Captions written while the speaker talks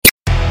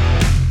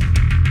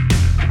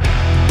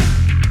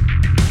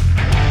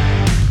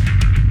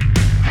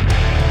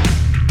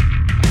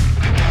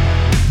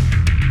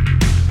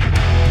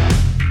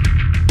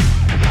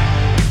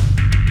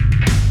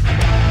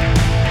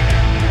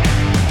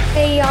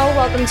all.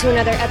 Welcome to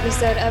another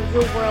episode of The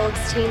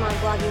World's Team on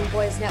Blogging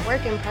Boys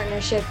Network in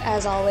partnership,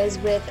 as always,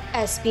 with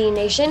SB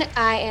Nation.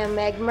 I am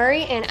Meg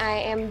Murray, and I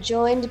am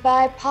joined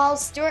by Paul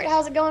Stewart.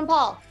 How's it going,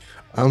 Paul?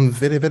 I'm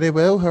very, very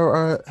well.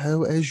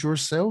 How is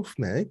yourself,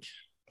 Meg?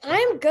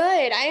 I'm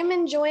good. I'm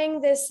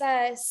enjoying this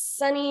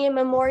sunny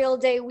Memorial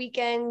Day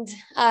weekend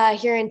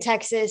here in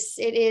Texas.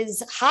 It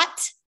is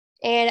hot,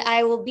 and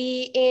I will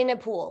be in a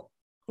pool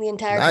the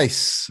entire time.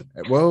 Nice.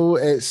 Well,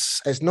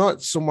 it's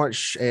not so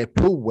much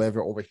pool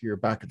weather over here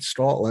back in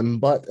Scotland,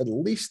 but at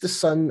least the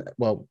sun.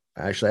 Well,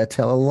 actually, I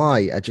tell a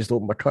lie. I just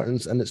opened my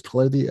curtains and it's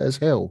cloudy as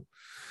hell.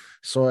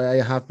 So I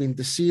have been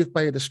deceived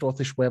by the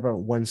Scottish weather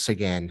once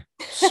again.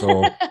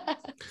 So,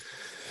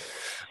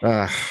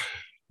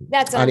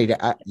 That's I need it.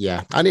 I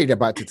need to get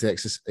back to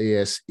Texas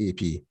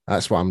ASAP.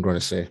 That's what I'm going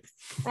to say.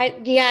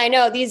 I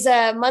know these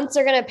months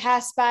are going to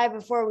pass by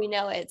before we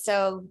know it.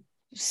 So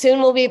soon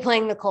we'll be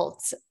playing the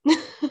Colts.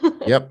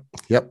 Yep.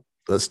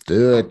 Let's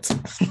do it.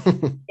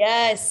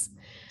 Yes.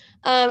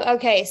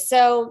 Okay.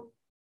 So,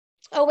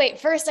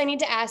 first I need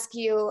to ask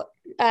you,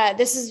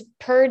 this is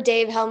per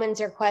Dave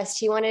Hellman's request.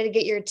 He wanted to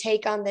get your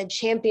take on the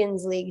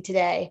Champions League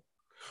today.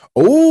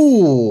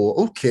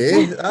 Oh,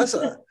 okay.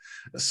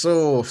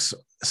 So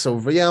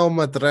Real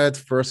Madrid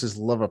versus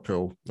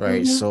Liverpool,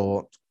 right? Mm-hmm.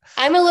 So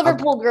I'm a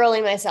Liverpool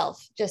girly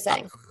myself, just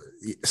saying.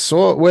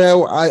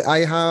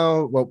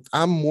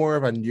 I'm more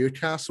of a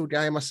Newcastle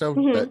guy myself,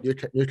 but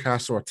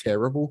Newcastle are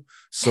terrible.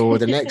 So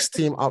the next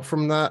team up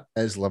from that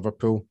is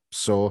Liverpool.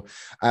 So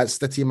that's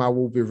the team I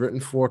will be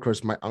rooting for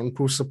because my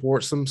uncle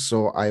supports them.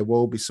 So I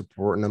will be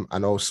supporting them.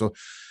 And also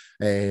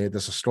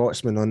there's a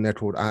Scotsman on there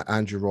called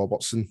Andrew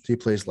Robertson. He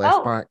plays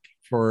left back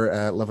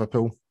for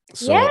Liverpool.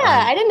 So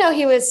I didn't know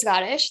he was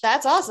Scottish.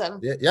 That's awesome.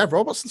 Yeah,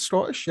 Robertson's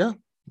Scottish. Yeah.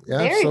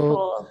 Very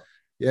cool.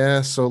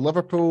 Yeah, so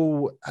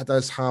Liverpool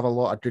does have a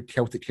lot of good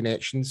Celtic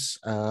connections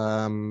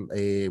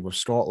with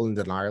Scotland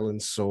and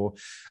Ireland. So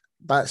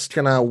that's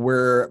kind of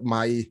where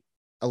my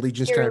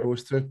allegiance kind of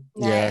goes to.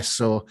 Nice.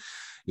 So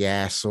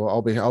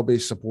I'll be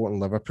supporting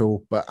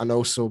Liverpool. But and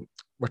also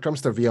when it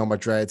comes to Real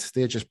Madrid,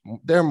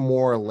 they're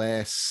more or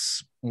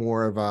less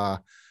more of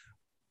a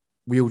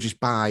we'll just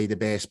buy the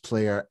best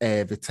player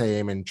every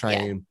time and try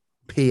and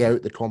pay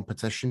out the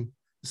competition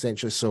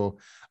essentially. So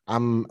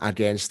I'm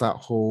against that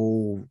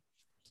whole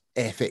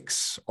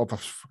ethics of a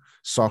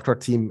soccer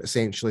team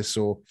essentially.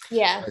 So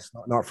it's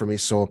not for me.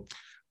 So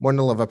more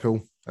than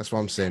Liverpool. That's what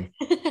I'm saying.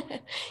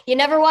 You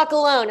never walk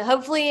alone.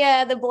 Hopefully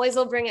the boys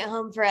will bring it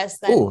home for us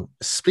then. Oh,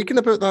 speaking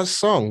about that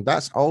song,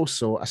 that's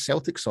also a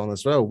Celtic song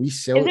as well.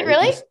 Is it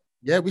really?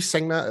 We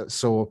sing that.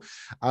 So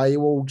I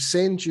will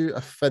send you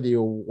a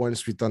video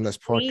once we've done this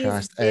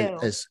podcast.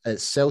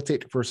 It's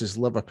Celtic versus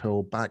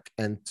Liverpool back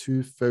in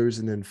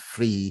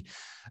 2003.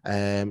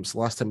 It's the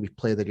last time we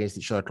played against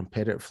each other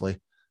competitively.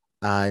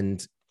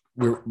 And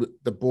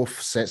the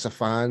both sets of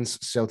fans,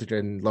 Celtic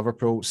and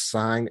Liverpool,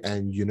 sang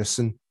in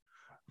unison.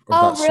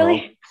 Oh,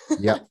 really?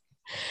 Yeah.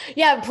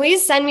 Yeah,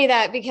 please send me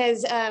that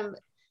because,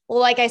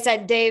 like I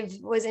said, Dave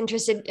was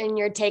interested in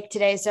your take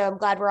today, so I'm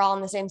glad we're all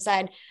on the same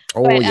side.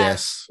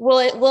 Yes.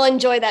 We'll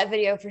enjoy that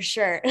video for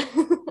sure.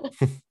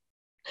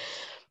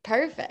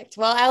 Perfect.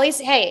 Well, at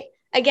least, hey,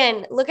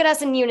 again, look at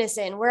us in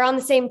unison. We're on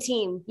the same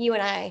team, you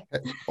and I.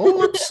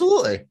 Oh,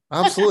 absolutely.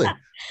 Absolutely.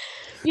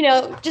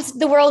 Just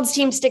the world's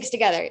team sticks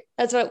together.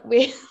 That's what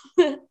we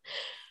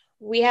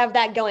have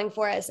that going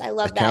for us. I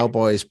love that.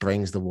 Cowboys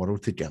brings the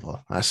world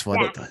together. That's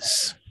what it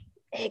does.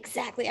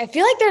 Exactly. I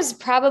feel like there's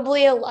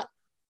probably a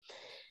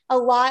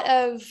lot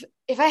of,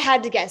 if I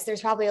had to guess,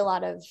 there's probably a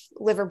lot of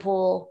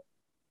Liverpool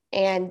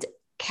and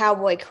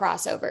Cowboy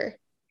crossover.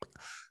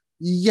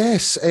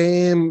 Yes,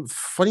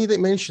 funny that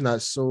you mentioned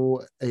that.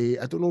 So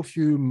I don't know if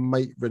you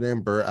might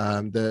remember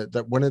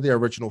that one of the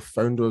original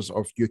founders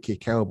of UK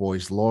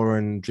Cowboys,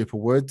 Lauren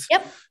Draper-Wood.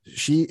 Yep.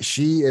 She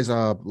is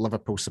a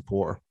Liverpool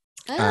supporter.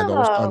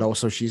 Oh. And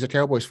also she's a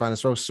Cowboys fan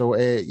as well. So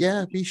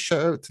be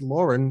shout out to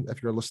Lauren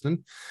if you're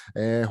listening.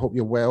 Hope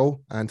you're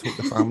well and hope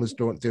the family's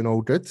doing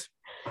all good.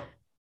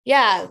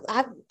 Yeah,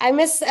 I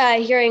miss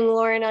hearing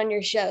Lauren on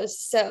your shows.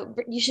 So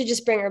you should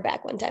just bring her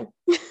back one time.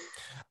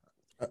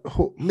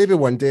 Maybe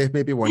one day.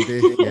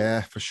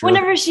 Yeah, for sure.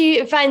 Whenever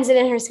she finds it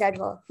in her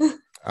schedule.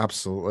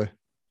 Absolutely.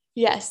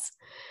 Yes.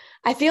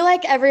 I feel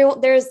like I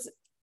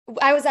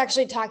was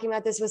actually talking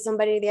about this with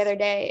somebody the other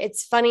day.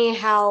 It's funny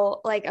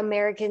how like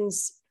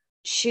Americans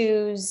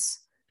choose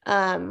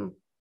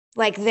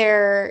like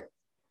their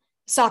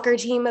soccer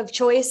team of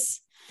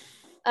choice.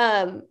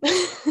 I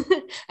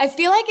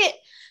feel like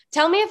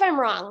tell me if I'm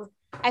wrong.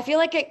 I feel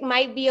like it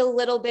might be a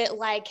little bit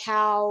like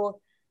how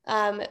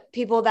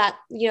people that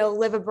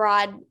live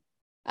abroad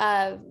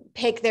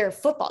pick their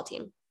football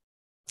team.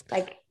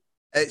 Like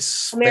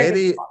it's American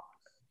very football.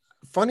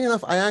 Funny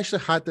enough, I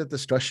actually had the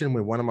discussion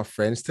with one of my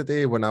friends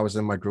today when I was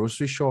in my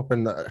grocery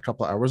shopping a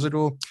couple of hours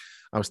ago.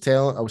 I was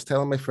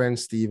telling my friend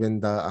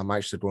Stephen that I'm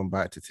actually going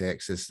back to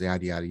Texas,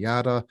 yada yada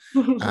yada,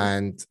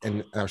 and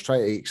I was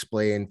trying to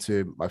explain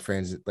to my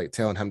friends, like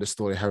telling him the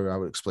story how I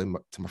would explain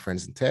to my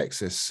friends in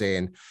Texas,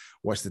 saying,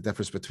 what's the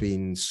difference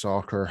between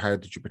soccer? How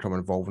did you become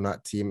involved in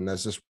that team? And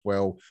there's this,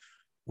 well,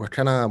 we're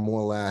kind of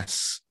more or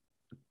less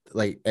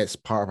like it's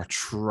part of a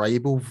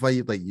tribal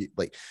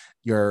vibe.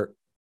 You're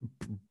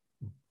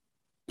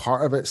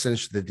part of it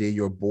since the day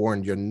you're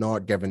born. You're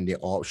not given the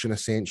option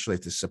essentially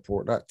to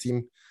support that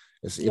team.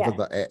 It's either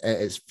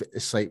that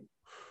it's like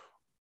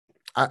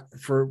I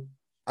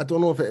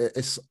don't know if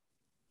it's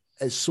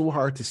so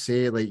hard to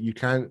say. Like you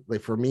can't,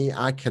 like for me,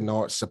 I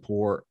cannot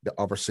support the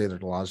other side of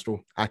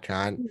Glasgow. I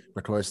can't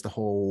because the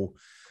whole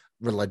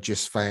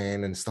religious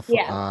thing and stuff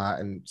like that,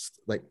 and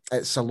like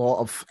it's a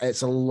lot of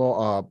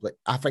like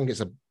I think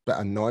it's a bit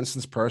of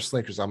nonsense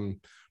personally because I'm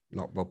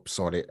not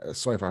sorry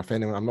for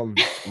offending. I'm not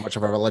much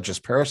of a religious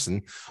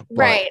person,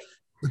 but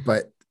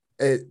but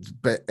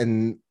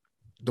in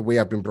the way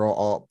I've been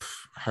brought up,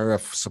 how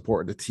I've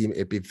supported the team,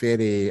 it'd be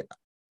very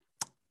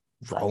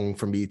wrong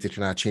for me to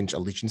kind of change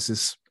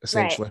allegiances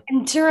essentially. Right.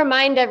 And to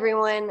remind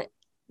everyone,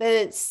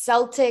 the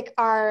Celtic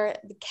are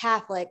the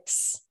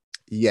Catholics.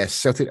 Yes,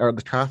 Celtic are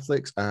the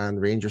Catholics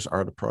and Rangers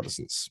are the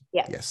Protestants.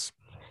 Yeah. Yes.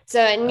 So,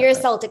 and you're a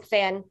Celtic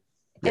fan.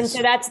 And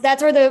so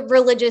that's where the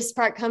religious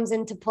part comes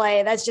into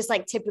play. That's just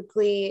like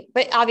typically,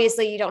 but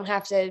obviously you don't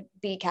have to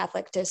be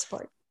Catholic to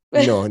support.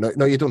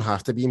 No, you don't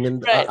have to be. I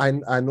mean,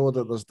 I know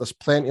that there's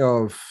plenty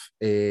of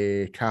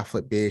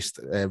Catholic-based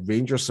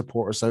Rangers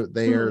supporters out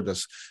there.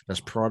 There's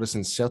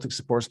Protestant Celtic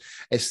supporters.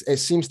 It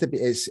seems to be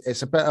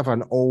it's a bit of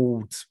an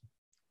old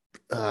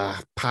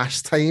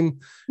pastime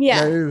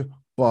now,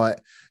 but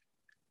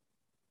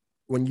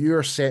when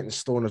you're set in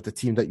stone of the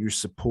team that you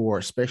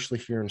support, especially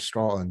here in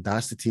Scotland,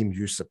 that's the team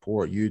you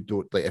support. You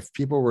don't, like, if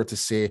people were to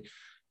say,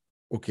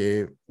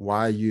 okay,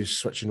 why are you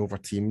switching over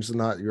teams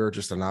and that, you're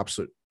just an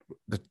absolute,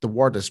 the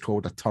word is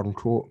called a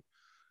turncoat.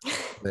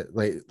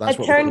 Like that's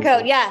a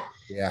turncoat, yeah,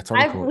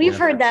 we've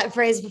heard that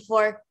phrase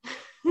before.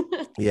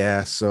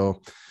 Yeah,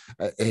 so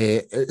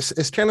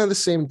it's kind of the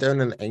same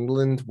down in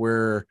England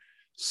where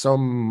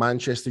some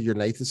Manchester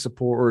United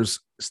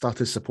supporters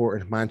started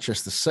supporting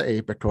Manchester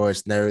City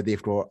because now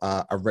they've got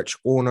a rich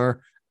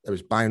owner that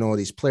was buying all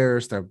these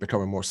players. They're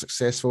becoming more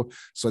successful.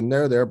 So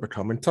now they're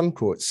becoming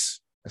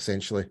turncoats,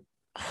 essentially.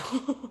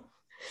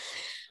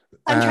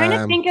 I'm trying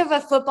to think of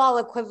a football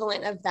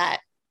equivalent of that.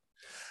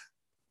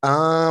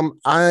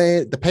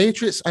 The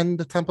Patriots and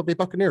the Tampa Bay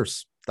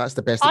Buccaneers. That's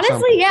the best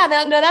Honestly, example.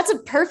 yeah, no, that's a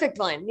perfect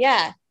one.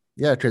 Yeah.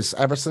 Yeah, because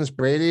ever since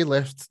Brady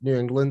left New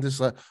England, it's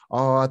like,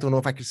 oh, I don't know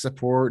if I can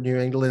support New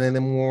England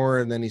anymore.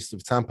 And then he's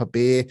with Tampa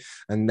Bay,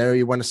 and now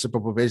he won a Super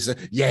Bowl. He's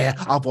like, yeah,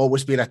 I've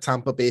always been a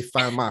Tampa Bay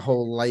fan my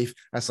whole life.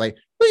 That's like,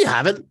 no, you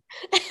haven't.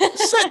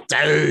 Sit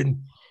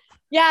down.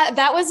 Yeah,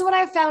 that was what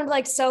I found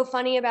like so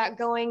funny about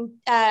going.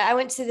 I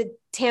went to the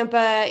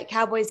Tampa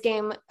Cowboys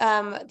game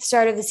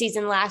start of the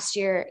season last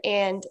year,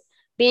 and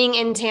being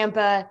in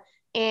Tampa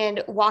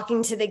and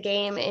walking to the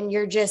game, and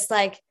you're just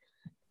like,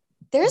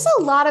 there's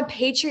a lot of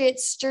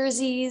Patriots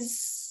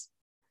jerseys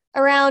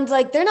around.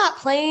 Like, they're not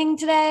playing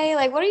today.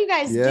 Like, what are you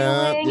guys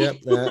doing? Yeah,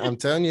 I'm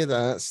telling you,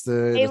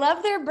 they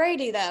love their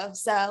Brady though.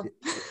 So, I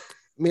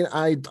mean,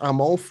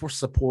 I'm all for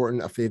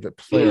supporting a favorite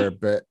player,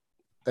 but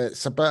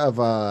it's a bit of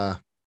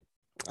a,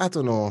 I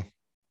don't know.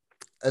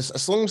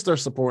 As long as they're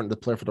supporting the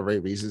player for the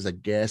right reasons, I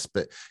guess.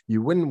 But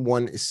you wouldn't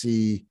want to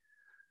see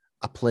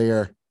a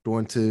player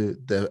going to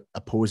the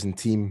opposing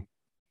team.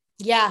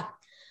 Yeah.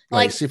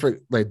 Like see for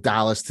like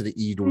Dallas to the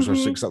Eagles or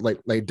something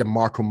like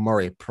DeMarco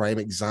Murray, prime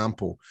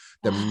example.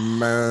 The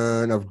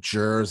amount of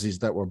jerseys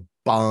that were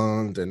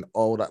banned and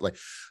all that. Like,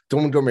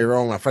 don't get me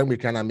wrong, I think we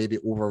kind of maybe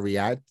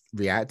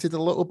reacted a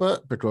little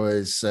bit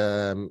because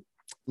I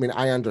mean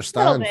I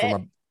understand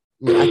I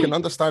can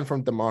understand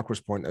from DeMarco's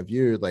point of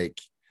view, like,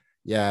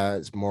 yeah,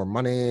 it's more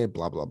money,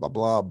 blah blah blah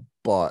blah.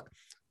 But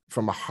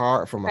from a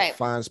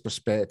fan's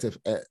perspective,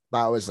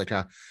 that was like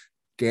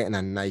getting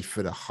a knife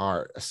for the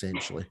heart,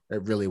 essentially.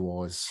 It really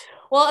was.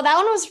 Well, that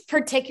one was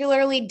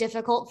particularly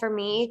difficult for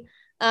me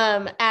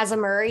as a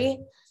Murray.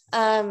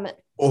 I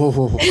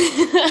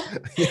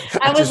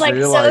was like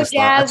so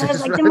jazzed. I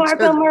was like,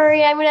 DeMarco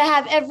Murray, I'm going to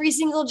have every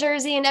single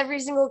jersey in every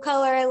single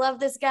color. I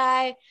love this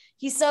guy.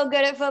 He's so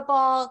good at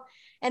football.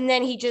 And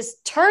then he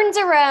just turns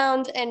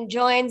around and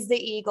joins the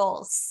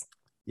Eagles.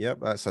 Yep,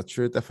 that's a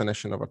true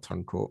definition of a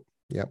turncoat.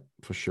 Yep,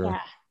 for sure.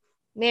 Yeah.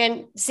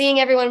 Man, seeing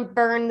everyone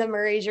burn the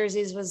Murray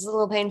jerseys was a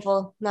little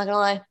painful. Not gonna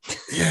lie.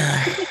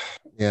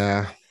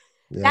 Yeah.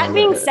 That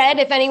being said,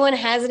 if anyone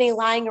has any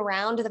lying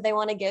around that they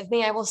want to give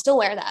me, I will still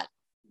wear that.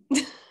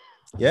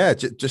 Yeah,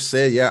 just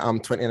say, yeah, I'm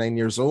 29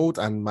 years old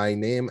and my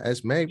name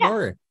is Meg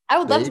Murray. I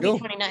would love to be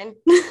 29.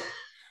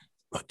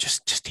 Well,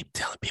 just keep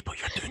telling people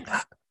you're doing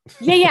that.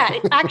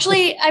 Yeah.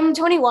 Actually, I'm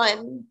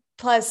 21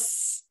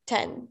 plus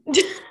 10.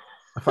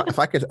 If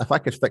I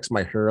could fix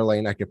my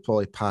hairline, I could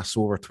probably pass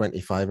over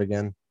 25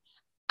 again.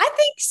 I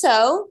think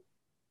so.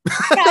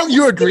 Yeah,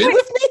 you agree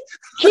with me?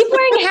 Keep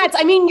wearing hats.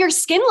 I mean, your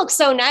skin looks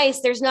so nice.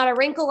 There's not a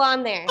wrinkle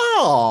on there.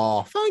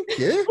 Oh, thank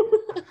you.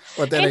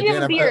 But then and again, you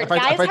have a beard.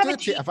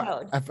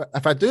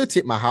 if I do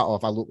take my hat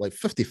off, I look like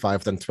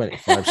 55 than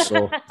 25.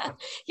 So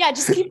yeah,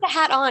 just keep the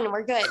hat on.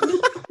 We're good.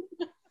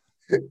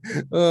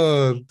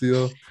 Oh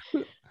dear.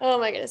 Oh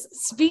my goodness.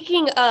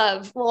 Speaking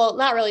of, well,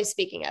 not really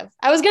speaking of,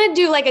 I was going to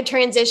do like a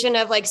transition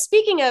of like,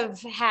 speaking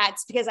of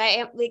hats, because I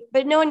am like,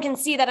 but no one can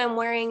see that I'm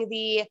wearing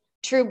the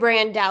True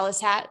Brand Dallas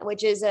hat,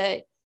 which is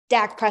a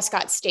Dak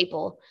Prescott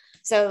staple.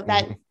 So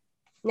that Mhm.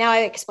 now I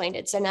explained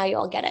it. So now you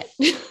all get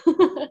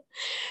it.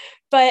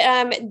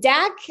 But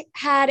Dak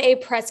had a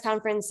press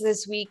conference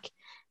this week,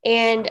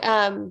 and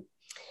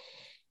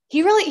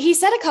he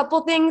said a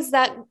couple things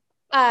that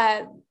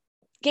uh,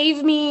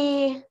 gave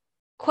me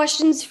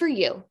questions for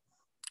you.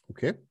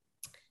 Okay.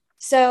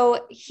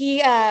 So he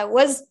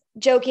was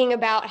joking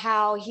about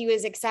how he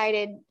was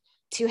excited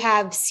to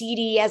have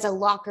CD as a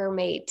locker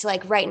mate,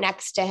 like right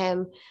next to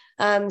him,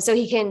 so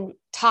he can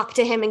talk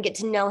to him and get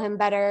to know him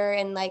better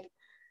and like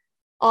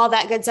all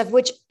that good stuff,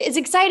 which is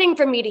exciting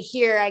for me to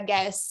hear, I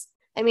guess.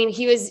 I mean,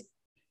 he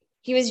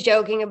was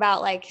joking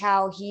about like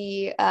how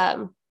he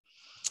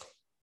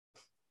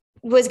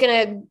was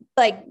gonna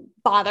like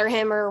bother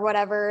him or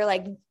whatever,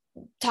 like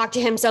talk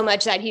to him so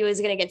much that he was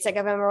gonna get sick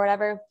of him or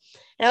whatever.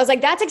 And I was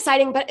like, that's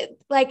exciting. But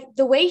like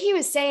the way he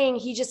was saying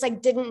he just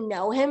like didn't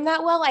know him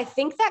that well, I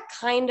think that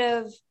kind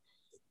of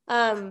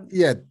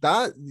Yeah,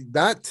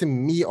 that to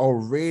me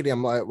already,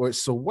 I'm like, well,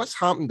 so what's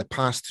happened the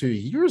past 2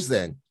 years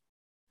then?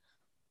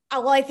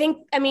 well,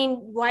 I mean,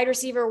 wide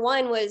receiver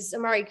one was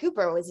Amari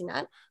Cooper, was he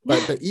not?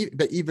 But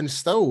even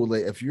still,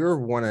 like if you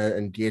want to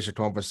engage a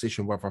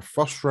conversation with a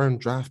first round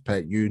draft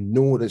pick, you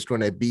know that's going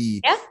to be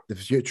Yeah. the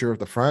future of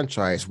the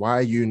franchise. Why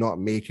are you not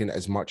making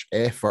as much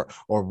effort,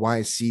 or why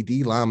is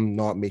CD Lamb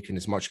not making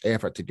as much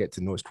effort to get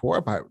to know his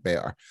quarterback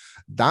better?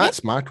 Yeah.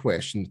 That's my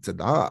question to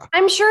that.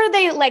 I'm sure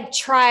they like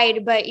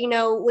tried, but you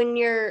know, when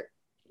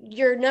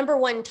your number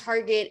one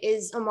target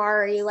is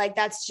Amari, like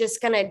that's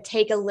just going to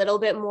take a little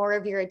bit more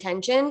of your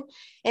attention.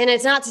 And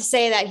it's not to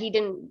say that he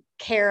didn't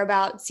care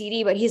about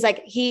CD, but he's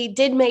like, he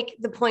did make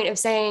the point of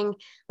saying,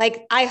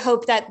 like, I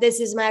hope that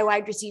this is my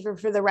wide receiver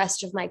for the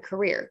rest of my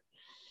career.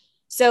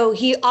 So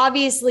he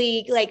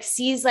obviously like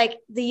sees like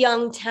the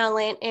young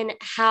talent and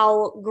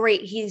how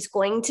great he's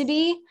going to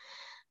be.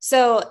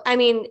 So, I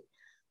mean,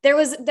 there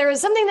was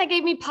something that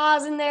gave me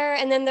pause in there.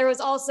 And then there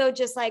was also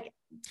just like,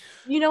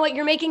 you know what,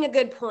 you're making a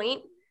good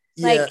point.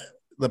 Yeah, Like,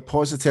 the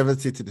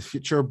positivity to the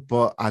future,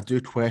 but I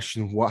do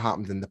question what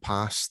happened in the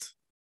past.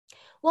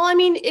 well, I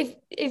mean,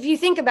 if you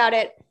think about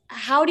it,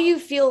 how do you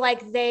feel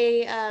like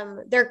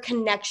their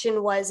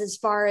connection was as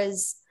far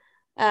as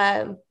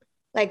um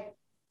like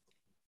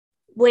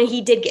when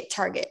he did get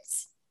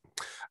targets?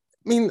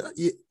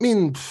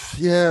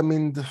 Yeah, I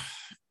mean, the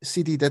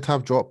CD did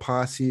have drop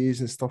passes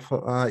and stuff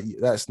like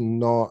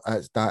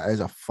that. That is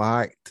a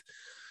fact.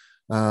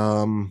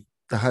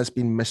 There has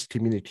been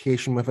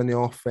miscommunication within the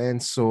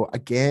offense. So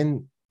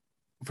again,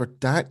 for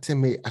Dak to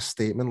make a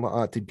statement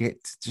like that,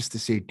 just to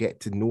say get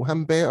to know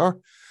him better,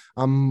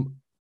 um,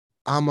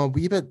 I'm a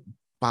wee bit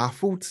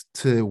baffled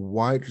to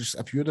why. Just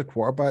if you're the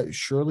quarterback,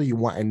 surely you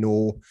want to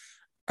know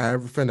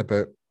everything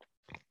about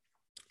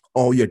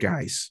all your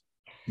guys.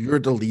 You're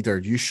the leader.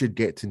 You should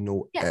get to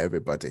know Yeah.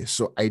 everybody.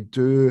 So I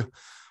do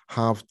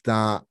have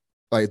that.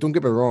 Like, don't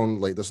get me wrong.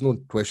 Like, there's no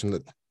question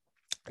that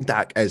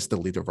Dak is the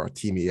leader of our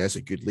team. He is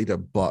a good leader,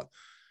 but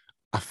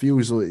I feel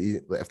as though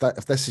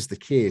if this is the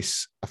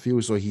case, I feel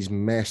as though he's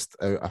missed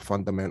out a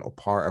fundamental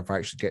part of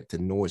actually get to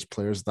know his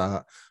players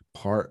that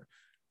part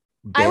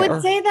I would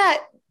better. say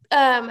that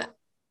um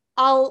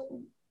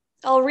I'll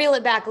I'll reel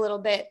it back a little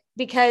bit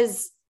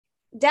because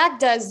Dak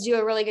does do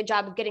a really good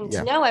job of getting to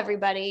Yeah, know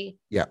everybody.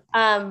 yeah,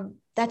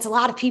 That's a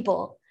lot of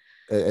people.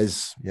 it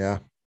is. Yeah,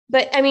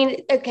 But I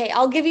mean, okay,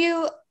 I'll give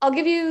you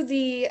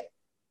the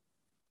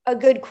a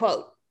good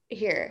quote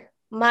here.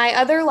 My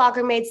other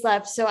locker mates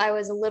left, so I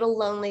was a little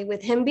lonely.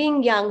 With him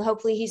being young,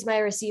 hopefully he's my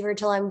receiver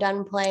till I'm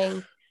done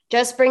playing.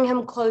 Just bring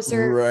him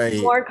closer, right.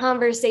 more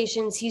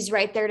conversations. He's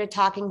right there to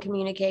talk and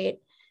communicate.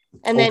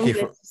 And then Okay,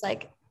 he was just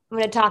like, I'm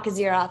gonna talk his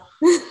ear off.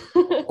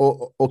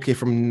 okay.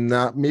 From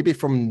that, maybe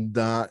from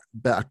that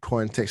bit of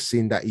context,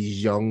 saying that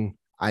he's young,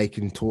 I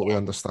can totally Yeah.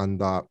 understand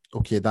that.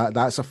 Okay,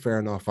 that's a fair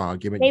enough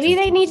argument. Maybe You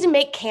they can need to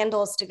make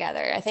candles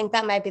together. I think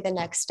that might be the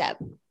next step.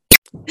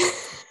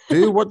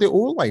 do what the O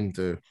line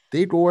do.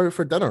 They go out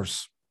for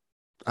dinners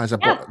as a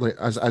Yeah. like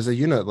as a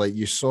unit. Like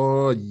you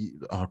saw,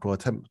 oh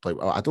god, like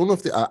I don't know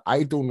if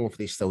I don't know if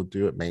they still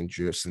do it, mind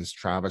you, since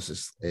Travis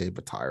is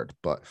retired.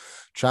 But They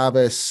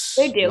Travis,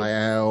 do.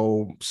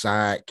 Lyle,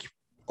 Zach,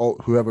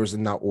 whoever's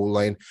in that O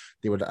line,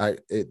 they would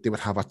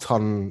have a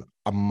ton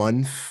a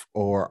month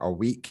or a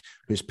week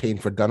who's paying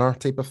for dinner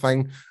type of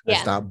thing as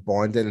Yeah. that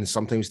bonding. And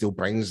sometimes they'll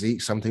bring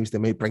Zeke, sometimes they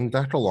might bring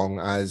Dick along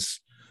as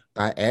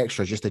that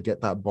extra just to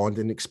get that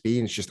bonding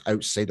experience just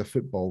outside of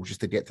football, just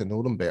to get to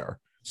know them better.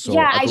 So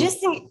Yeah, I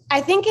don't. I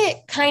think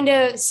it kind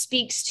of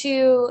speaks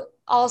to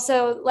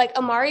also like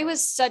Amari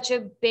was such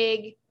a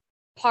big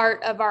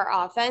part of our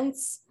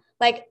offense.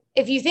 Like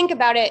if you think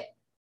about it,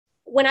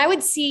 when I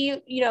would see,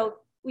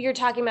 you're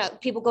talking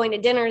about people going to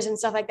dinners and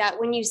stuff like that.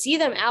 When you see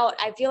them out,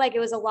 I feel like it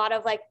was a lot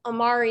of like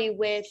Amari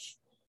with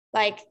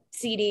like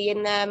CD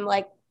and them,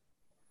 like,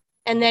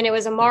 and then it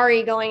was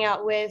Amari going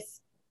out with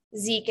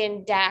Zeke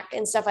and Dak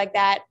and stuff like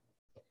that.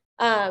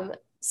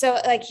 So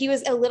like he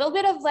was a little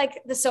bit of like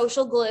the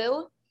social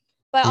glue,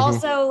 but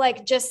also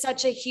like just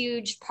such a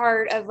huge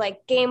part of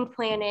like game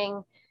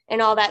planning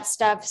and all that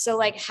stuff. So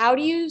like, how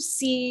do you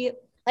see,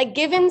 like,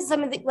 given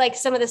some of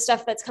the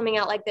stuff that's coming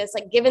out like this,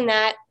 like given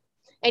that,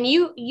 and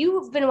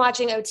you've been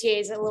watching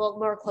OTAs a little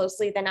more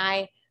closely than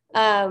I,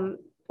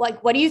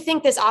 like, what do you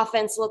think this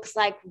offense looks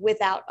like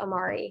without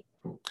Amari?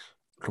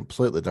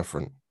 Completely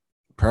different.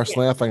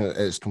 Personally, I think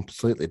it's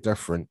completely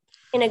different.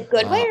 In a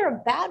good way or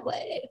a bad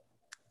way?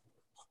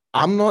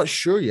 I'm not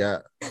sure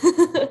yet,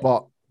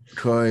 but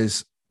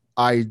because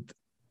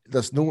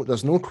there's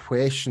no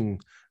question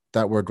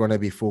that we're going to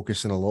be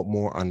focusing a lot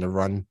more on the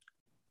run,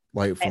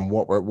 like from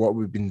what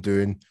we've been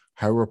doing,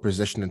 how we're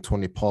positioning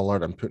Tony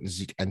Pollard and putting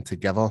Zeke in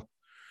together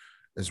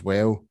as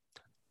well,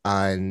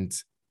 and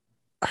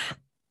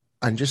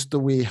just the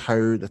way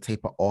how the type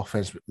of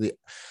offense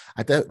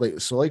I doubt, like,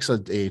 so like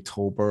said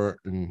Tolbert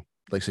and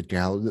like said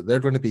Gallo, they're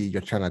going to be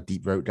your kind of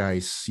deep route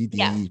guys. CD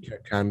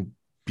can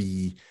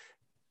be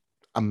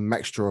a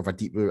mixture of a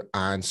deep route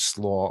and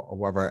slot or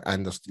whatever,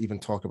 and there's even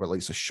talk about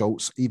like the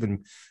Schultz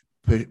even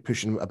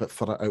pushing a bit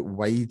further out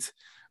wide,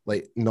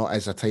 like not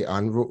as a tight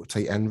end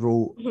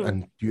role,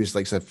 and use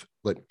like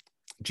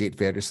Jake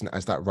Ferguson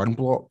as that run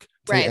block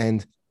tight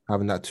end,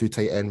 having that 2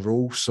 tight end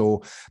role.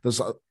 So there's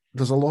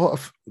a lot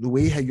of the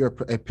way how you're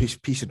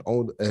piecing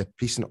all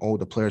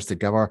the players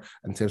together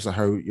in terms of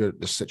how you're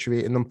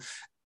situating them.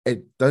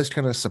 It does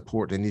kind of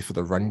support the need for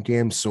the run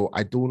game. So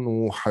I don't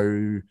know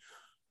how.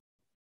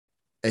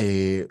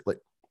 Like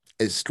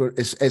it's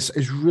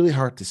really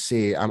hard to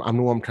say. I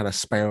know I'm kind of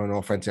spiraling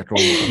off into a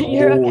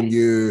whole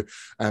new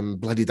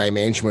bloody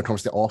dimension when it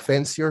comes to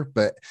offense here,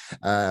 but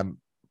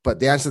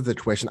the answer to the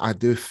question, I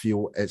do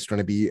feel it's going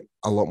to be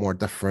a lot more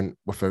different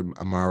without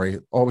Amari.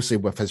 Obviously,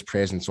 with his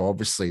presence,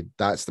 obviously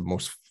that's the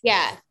most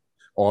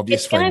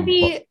obvious. It's going to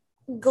be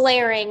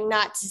glaring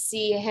not to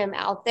see him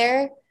out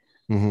there.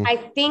 I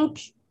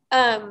think.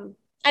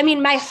 I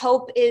mean, my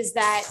hope is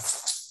that.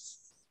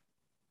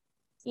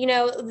 You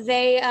know,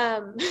 they, I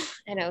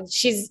know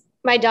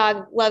my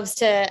dog loves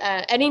to,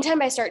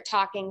 anytime I start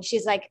talking,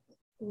 she's like,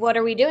 what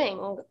are we doing?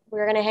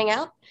 We're going to hang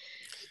out.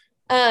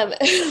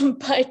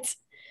 But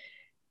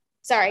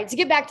sorry, to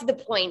get back to the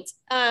point.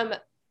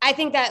 I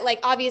think that like,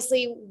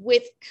 obviously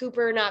with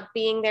Cooper not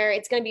being there,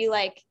 it's going to be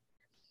like,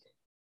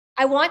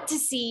 I want to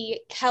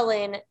see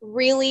Kellen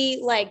really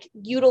like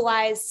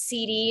utilize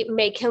CD,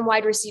 make him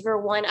wide receiver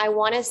 1. I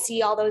want to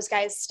see all those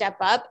guys step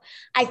up.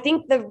 I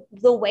think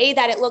the way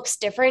that it looks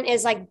different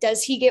is like,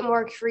 does he get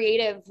more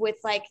creative with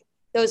like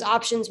those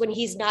options when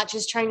he's not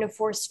just trying to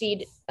force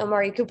feed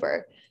Amari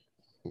Cooper?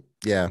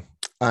 Yeah.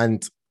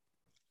 And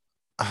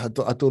I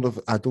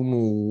don't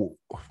know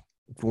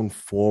going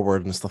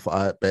forward and stuff like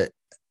that, but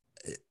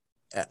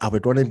are we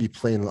going to be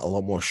playing a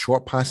lot more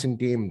short passing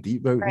game,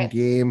 deep routing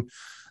game?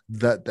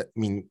 That I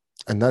mean,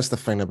 and that's the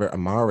thing about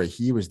Amari.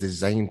 He was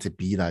designed to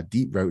be that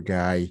deep route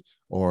guy,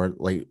 or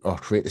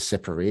create the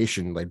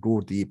separation, like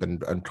go deep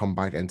and come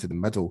back into the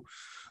middle.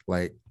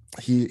 Like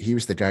he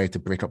was the guy to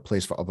break up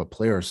plays for other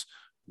players.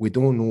 We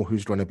don't know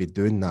who's going to be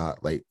doing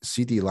that. Like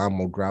CD Lamb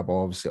will grab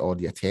obviously all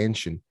the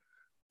attention,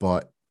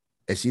 but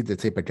is he the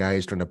type of guy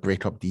who's going to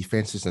break up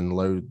defenses and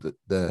allow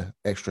the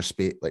extra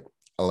space, like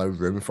allow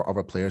room for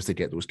other players to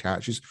get those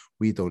catches?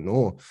 We don't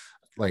know.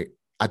 Like,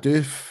 I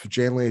do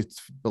generally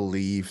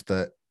believe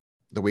that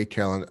the way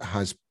Kellen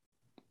has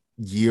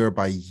year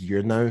by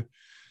year now,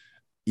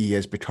 he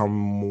has become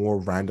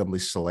more randomly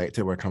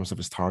selected when it comes to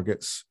his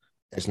targets.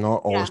 It's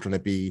not always going to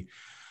be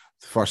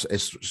first.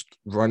 It's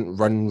run.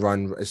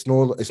 It's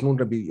not going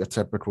to be your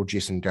typical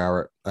Jason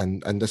Garrett.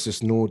 And this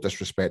is no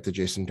disrespect to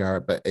Jason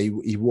Garrett, but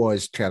he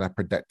was kind of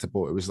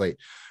predictable. It was like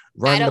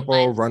run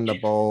the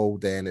ball.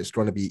 Then it's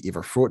going to be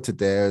either throw it to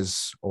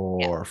Dez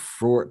or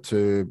throw it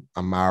to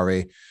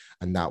Amari.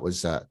 And that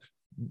was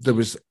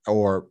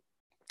or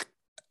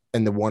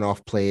in the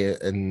one-off play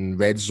in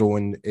red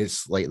zone,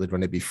 it's likely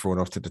going to be thrown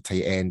off to the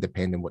tight end,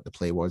 depending what the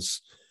play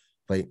was.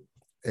 Like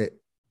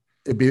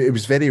it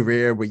was very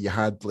rare where you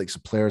had like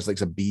some players like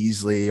some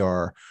Beasley,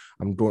 or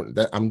I'm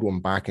going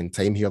back in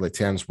time here, like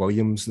Terrence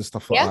Williams and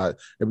stuff like that.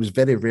 It was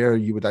very rare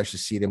you would actually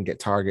see them get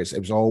targets. It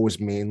was always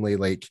mainly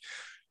like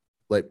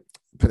put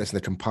this in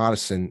the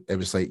comparison. It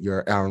was like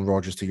your Aaron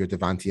Rodgers to your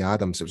Devontae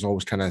Adams. It was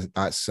always kind of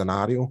that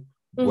scenario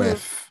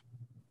with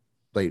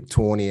like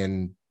Tony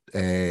and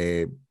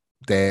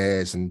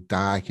Dez and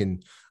Dak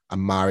and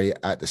Amari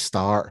at the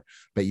start,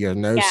 but you're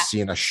now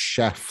seeing a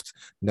shift.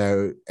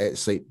 Now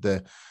it's like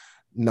the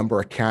number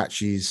of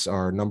catches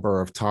or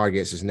number of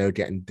targets is now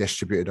getting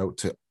distributed out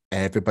to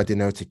everybody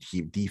now to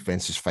keep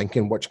defenses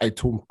thinking, which I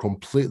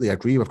completely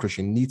agree with, because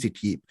you need to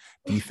keep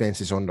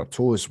defenses on their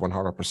toes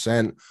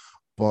 100%.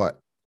 But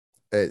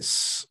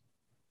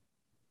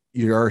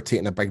you're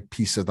taking a big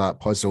piece of that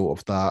puzzle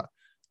of that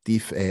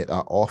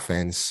that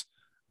offense,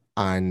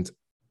 and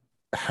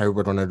how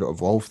we're going to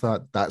evolve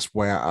that. That's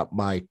where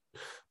my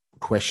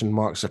question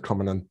marks are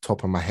coming on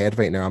top of my head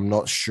right now. I'm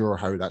not sure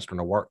how that's going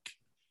to work.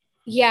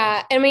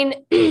 Yeah. I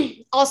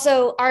mean,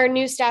 also our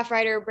new staff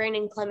writer,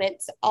 Brandon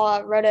Clements,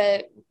 wrote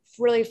a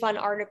really fun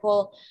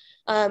article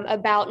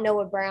about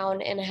Noah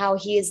Brown and how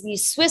he is the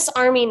Swiss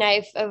Army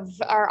knife of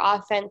our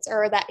offense,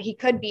 or that he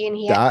could be. And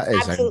he That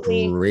is a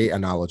absolutely, great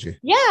analogy.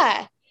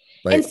 yeah.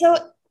 And Like, so,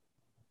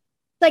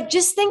 like,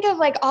 just think of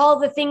like all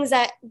the things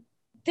that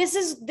this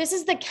is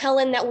the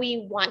Kellen that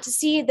we want to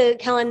see. The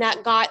Kellen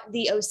that got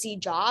the OC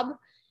job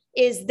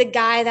is the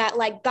guy that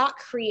like got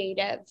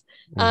creative,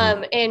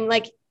 mhm. and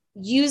like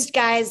used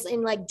guys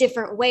in like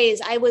different ways.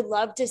 I would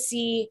love to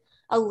see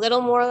a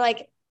little more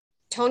like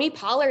Tony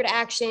Pollard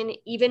action,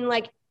 even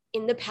like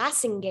in the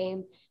passing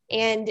game,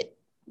 and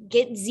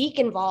get Zeke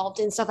involved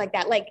and stuff like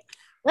that. Like,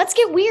 let's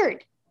get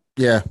weird.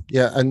 Yeah,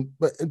 and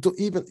but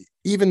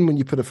even when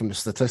you put it from the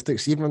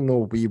statistics, even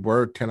though we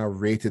were kind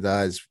of rated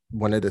as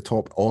one of the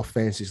top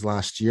offenses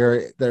last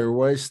year, there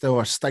was still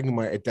a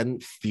stigma. It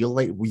didn't feel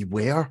like we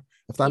were,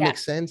 if that Yeah.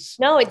 makes sense.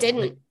 No, it Like,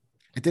 didn't.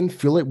 it didn't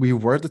feel like we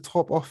were the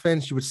top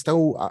offense. You would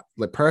still,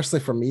 like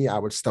personally for me, I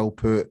would still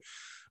put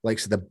like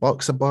so the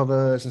Bucks above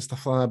us and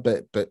stuff like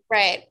that. But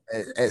Right.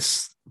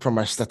 it's from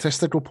a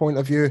statistical point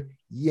of view,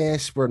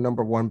 yes, we're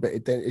number one, but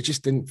it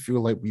just didn't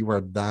feel like we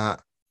were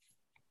that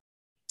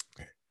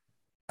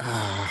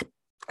uh,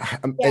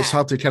 Yeah. it's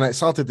hard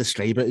to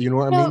describe it. You know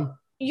what I No, mean?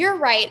 you're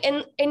right.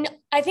 And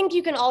I think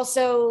you can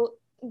also,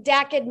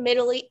 Dak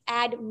admittedly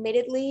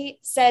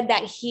said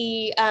that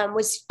he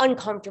was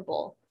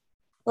uncomfortable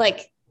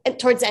like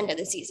towards the end of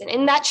the season.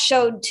 And that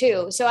showed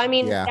too. So I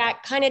mean, Yeah,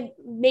 that kind of,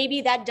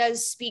 maybe that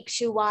does speak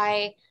to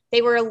why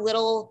they were a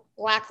little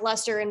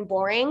lackluster and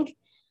boring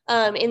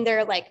in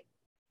their like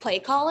play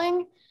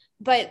calling.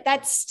 But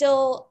that's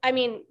still, I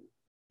mean,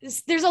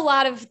 there's a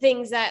lot of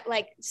things that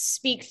like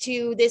speak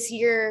to this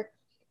year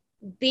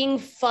being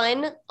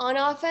fun on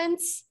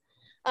offense.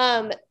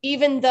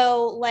 Even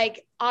though,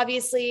 like,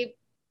 obviously,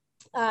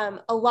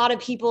 a lot of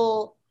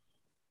people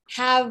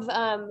have,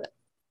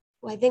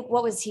 I think,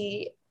 what was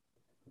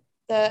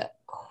the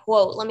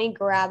quote? Let me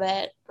grab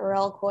it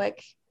real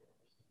quick.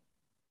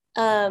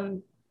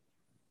 Um,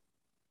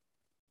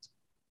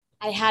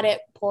 I had it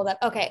pulled up.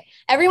 Okay.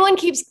 Everyone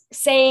keeps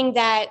saying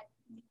that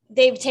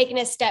they've taken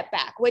a step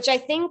back, which I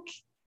think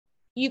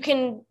you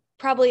can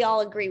probably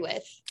all agree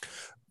with,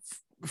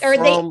 or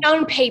they from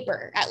on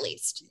paper at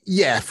least.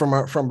 yeah, from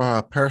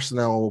a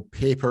personnel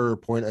paper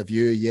point of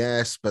view,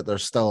 yes, but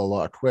there's still a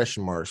lot of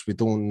question marks. We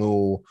don't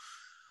know,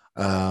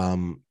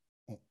 um,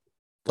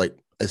 like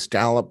is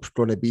Gallup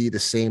going to be the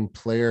same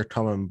player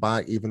coming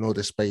back, even though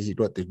despite he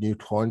got the new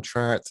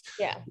contract?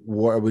 Yeah.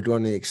 What are we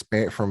going to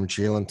expect from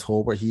Jalen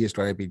Tolbert? He is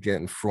going to be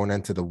getting thrown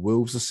into the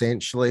wolves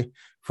essentially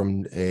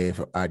from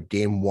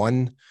game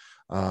one.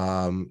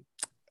 Um,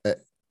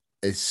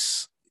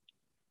 is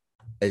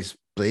is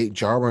Blake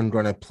Jarwin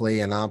going to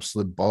play an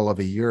absolute ball of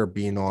a year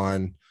being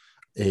on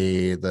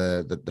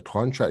the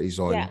contract he's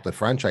on, Yeah. the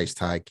franchise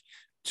tag,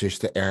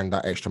 just to earn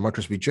that extra money?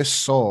 Because we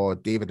just saw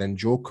David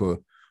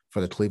Njoku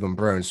for the Cleveland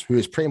Browns, who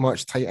is pretty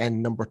much tight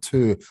end number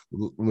two,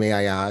 may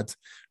I add,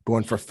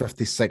 going for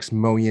 $56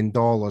 million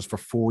for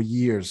 4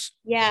 years,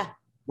 Yeah.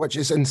 which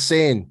is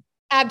insane.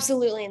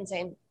 Absolutely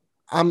insane.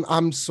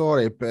 I'm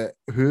sorry, but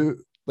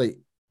who like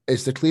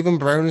is the Cleveland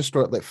Browns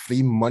got like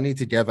free money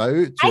to give out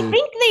I to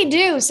think they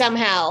do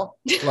somehow.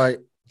 like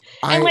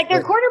And I like their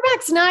like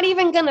quarterback's not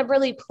even going to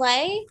really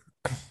play.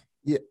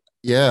 yeah,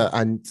 yeah,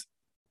 and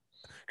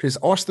because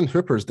Austin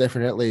Hooper is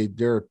definitely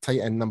their tight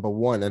end number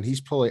one, and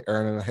he's probably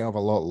earning a hell of a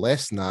lot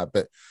less than that.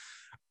 But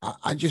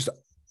I just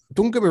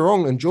don't get me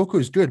wrong, and Joko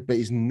is good, but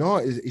he's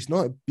not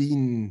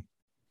being.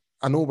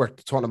 I know we're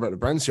talking about the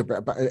Browns here,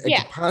 but in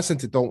Yeah. comparison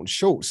to Dalton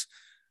Schultz,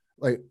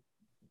 like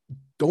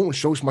Dalton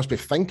Schultz must be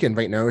thinking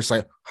right now, it's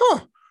like,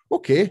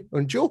 okay,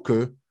 on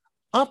Joku,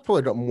 I've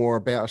probably got more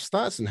better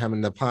stats than him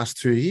in the past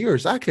 2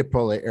 years. I could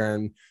probably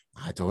earn,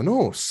 I don't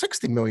know,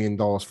 $60 million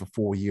for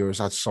 4 years.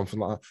 That's something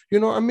like that.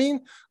 You know what I mean?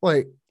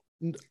 Like,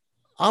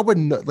 I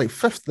wouldn't like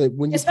fifth, like,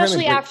 when you kind of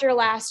Especially like, after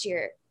last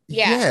year.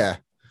 Yeah. yeah,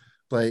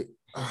 like,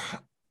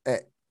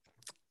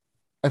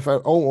 if I,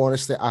 all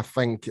honesty, I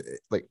think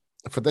like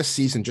for this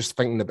season, just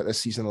thinking about this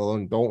season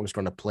alone, Dalton's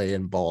going to play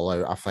and ball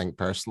out, I think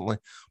personally.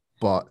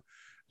 But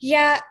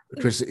Yeah.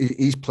 because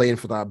he's playing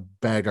for that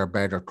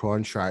better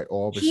contract,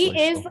 obviously.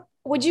 He is, So,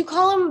 would you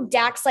call him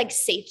Dak's like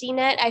safety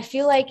net? I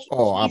feel like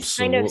oh, he's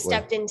kind of absolutely.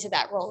 stepped into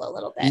that role a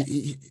little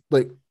bit.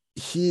 Like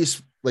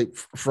he's like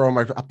from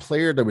a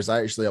player that was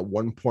actually at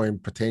one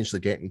point potentially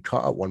getting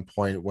cut at one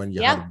point when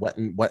you had Yeah.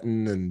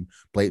 Witten and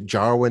Blake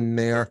Jarwin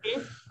there.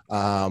 Mhm.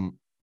 Um,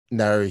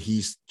 Now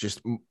he's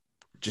just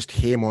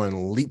came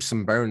on leaps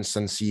and bounds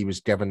since he was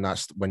given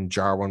that when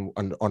Jarwin,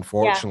 and Yeah.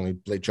 unfortunately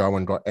Blake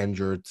Jarwin got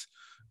injured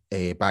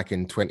back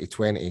in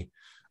 2020,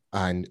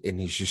 and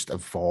he's just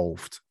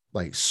evolved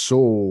like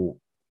so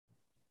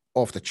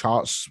off the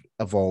charts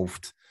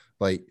evolved.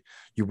 Like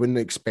you wouldn't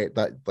expect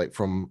that like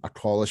from a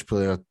college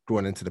player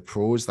going into the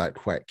pros that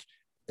quick.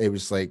 It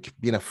was like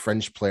being a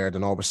fringe player,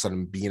 then all of a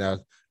sudden being a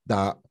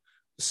that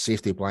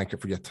safety blanket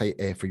for your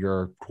for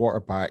your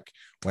quarterback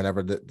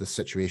whenever the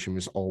situation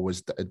was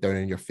always down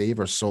in your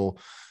favor. So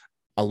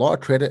a lot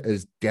of credit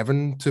is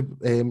given to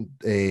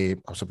I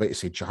was about to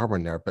say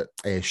Jarwin there, but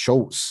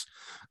Schultz.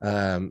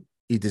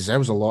 He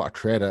deserves a lot of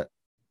credit.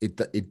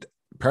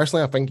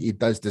 Personally, I think he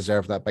does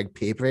deserve that big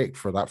pay break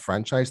for that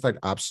franchise tag.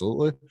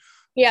 Absolutely.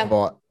 Yeah.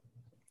 But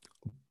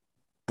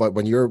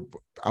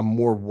I'm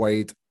more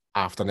worried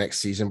after next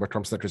season with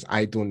Trump because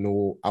I don't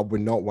know. I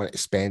would not want to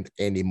spend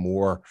any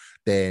more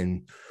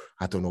than,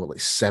 I don't know, like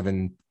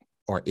 7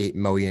 or 8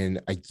 million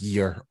a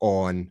year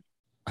on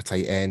a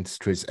tight end,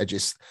 because it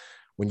just,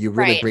 when you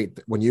break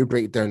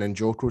down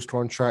Njoku's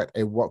contract,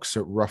 it works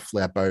out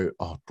roughly about,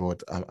 oh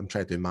god, I'm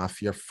trying to do math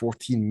here,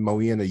 14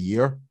 million a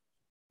year.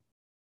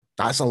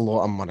 That's a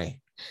lot of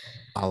money.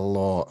 A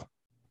lot.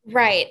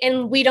 Right.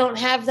 And we don't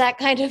have that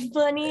kind of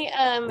money.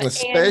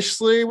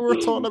 Especially we were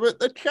talking about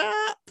the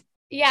cap.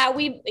 Yeah,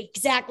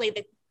 exactly,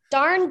 the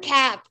darn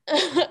cap.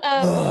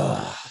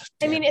 I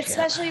mean,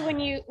 especially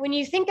cap. when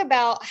you think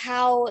about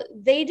how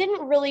they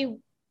didn't really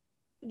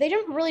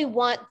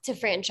want to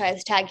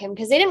franchise tag him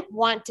because they didn't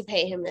want to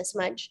pay him this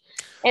much.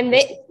 And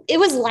it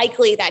was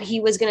likely that he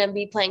was going to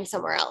be playing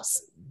somewhere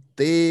else.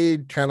 They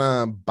kind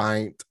of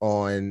banked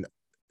on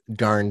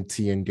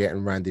guaranteeing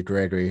getting Randy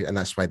Gregory, and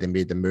that's why they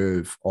made the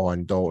move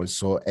on Dalton.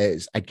 So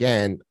it's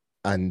again,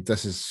 and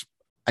this is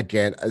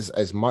again,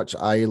 as much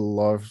I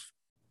love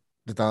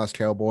the Dallas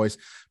Cowboys,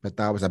 but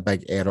that was a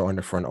big error on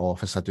the front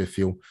office. I do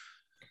feel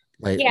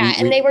like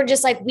and they were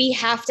just like, we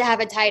have to have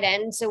a tight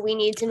end, so we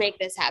need to make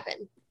this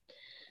happen.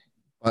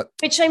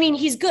 Which, I mean,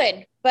 he's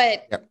good,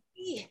 but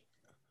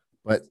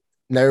but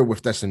now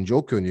with this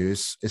Njoku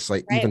news, it's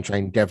like even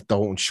trying to give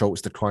Dalton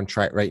Schultz the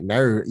contract right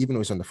now, even though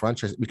he's on the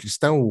franchise, we could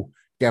still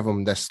give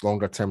him this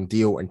longer term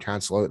deal and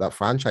cancel out that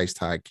franchise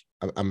tag.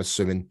 I'm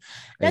assuming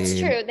that's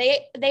true.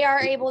 They are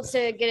able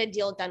to get a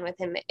deal done with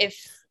him if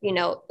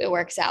it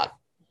works out.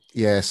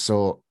 Yeah.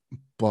 So,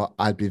 but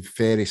I'd be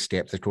very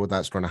skeptical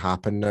that's going to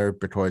happen now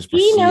because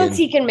he knows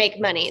he can make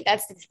money.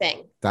 That's the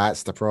thing.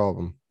 That's the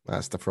problem.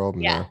 That's the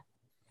problem. Yeah. Now.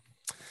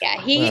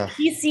 Yeah.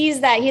 He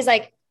sees that. He's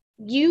like,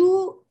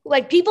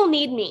 people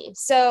need me,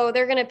 so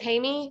they're going to pay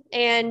me.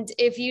 And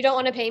if you don't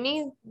want to pay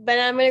me, then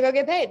I'm going to go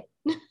get paid.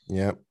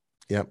 Yep.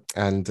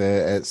 And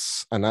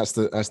that's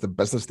the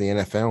business of the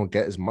NFL.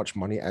 Get as much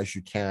money as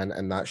you can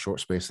in that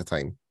short space of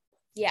time.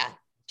 Yeah,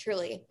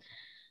 truly.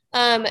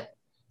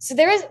 So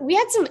we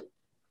had some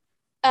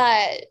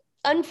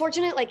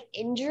unfortunate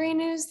injury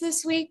news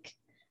this week.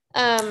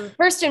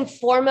 First and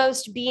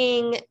foremost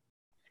being,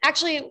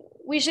 actually,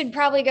 we should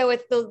probably go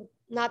with the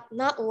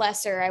not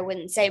lesser, I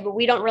wouldn't say, but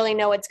we don't really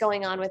know what's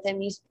going on with him.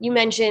 You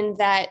mentioned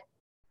that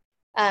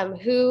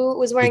who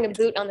was wearing a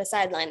boot on the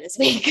sideline this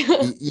week.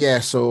 Yeah,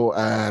 so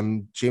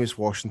James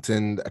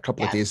Washington a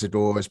couple of days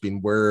ago has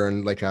been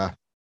wearing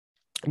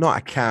not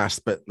a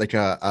cast, but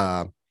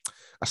a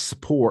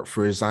support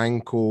for his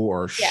ankle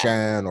or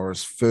shin or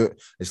his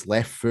foot, his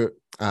left foot.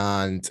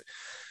 And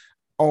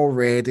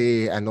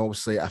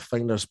obviously I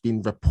think there's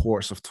been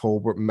reports of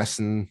Tolbert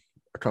missing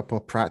a couple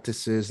of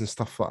practices and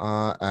stuff like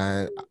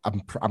that.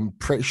 And I'm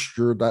pretty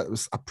sure that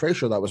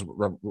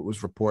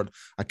was reported.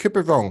 I could be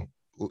wrong,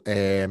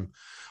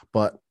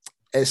 but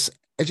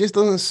it just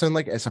doesn't sound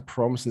like it's a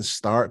promising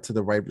start to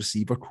the wide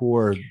receiver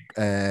core.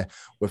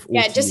 With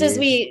OTAs. Just as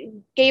we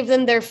gave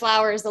them their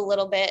flowers a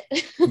little bit.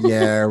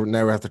 Yeah,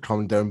 now we have to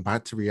come down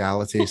back to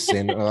reality,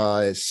 saying,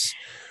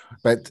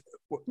 but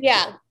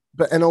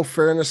in all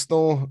fairness,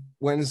 though,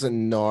 when's it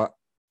not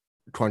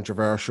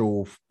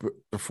controversial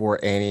before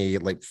any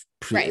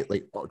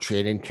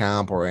training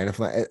camp or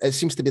anything? It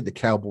seems to be the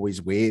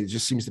Cowboys' way. It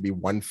just seems to be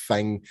one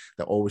thing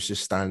that always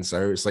just stands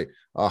out. It's like,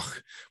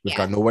 we've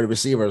got no wide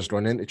receivers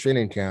going into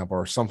training camp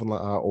or something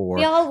like that. Or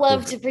we all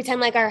love to pretend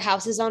like our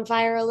house is on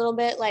fire a little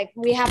bit. Like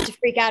we have to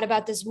freak out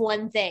about this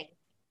one thing,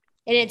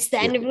 and it's the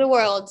end of the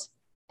world.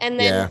 And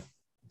then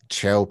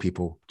chill,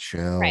 people,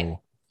 chill. Right.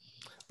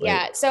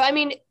 Yeah. So I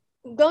mean,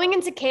 going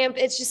into camp,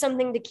 it's just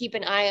something to keep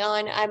an eye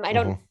on. I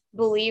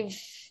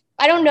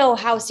don't know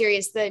how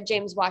serious the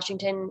James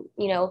Washington,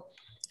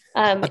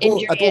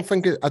 injury.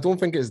 I don't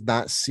think it's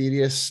that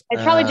serious.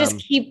 I'd probably just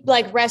keep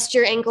rest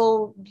your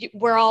ankle.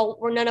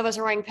 We're none of us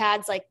are wearing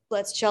pads.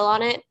 Let's chill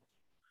on it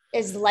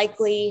is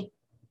likely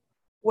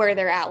where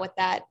they're at with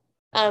that.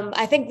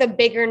 I think the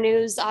bigger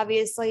news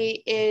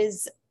obviously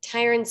is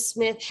Tyron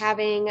Smith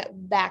having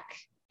back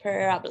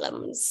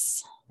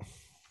problems.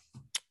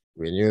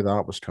 We knew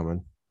that was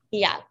coming.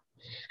 Yeah.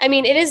 I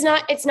mean,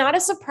 it's not a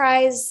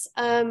surprise.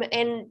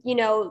 And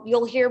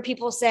you'll hear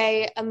people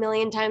say a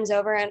million times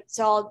over, and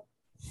so I'll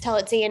tell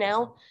it to you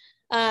now.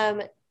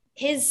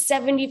 His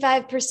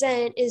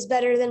 75% is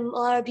better than a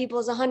lot of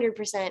people's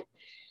 100%,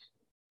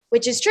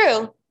 which is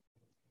true.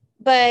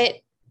 But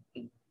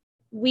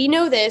we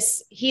know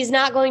this. He's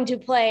not going to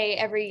play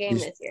every game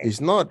this year. He's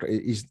not.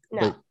 He's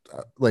no.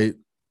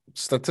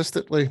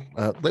 Statistically,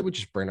 let me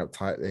just bring up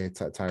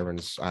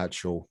Tyron's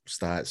actual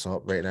stats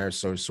up right now,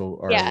 so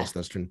our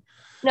listeners can.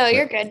 No,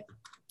 you're good.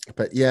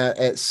 But yeah,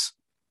 it's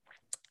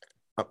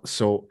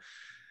so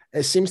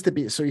It seems to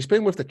be. So he's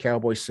been with the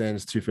Cowboys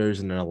since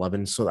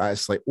 2011. So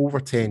that's like over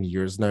 10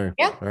 years now.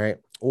 Yeah. Right.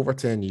 Over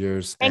 10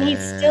 years. And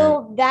he's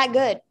still that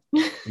good.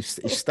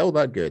 He's still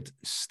that good.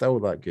 Still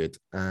that good.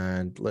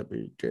 And let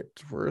me get,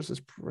 where's the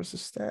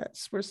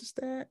stats? Where's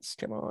the stats?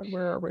 Come on.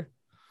 Where are we?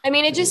 I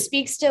mean, it just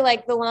speaks to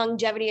like the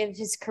longevity of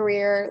his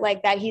career,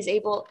 like that he's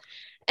able.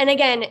 And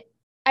again,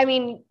 I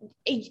mean,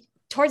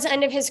 towards the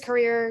end of his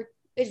career,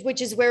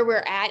 which is where we're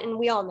at, and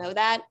we all know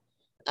that,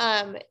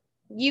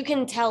 you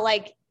can tell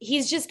like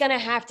he's just going to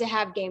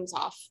have games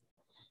off,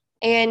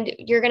 and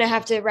you're going to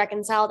have to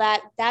reconcile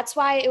that. That's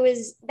why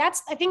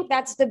I think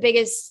that's the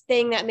biggest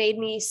thing that made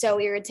me so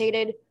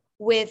irritated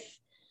with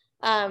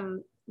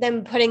them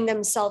putting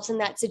themselves in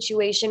that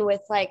situation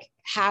with like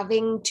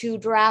having to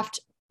draft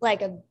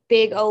like a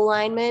big O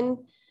lineman,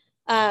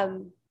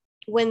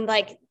 when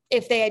like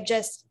if they had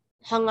just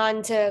hung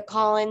on to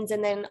Collins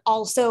and then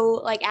also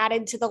like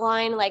added to the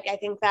line, like I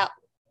think that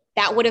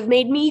would have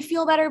made me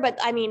feel better. But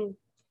I mean,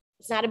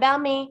 it's not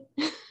about me.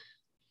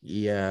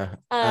 Yeah.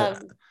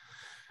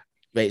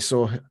 Right.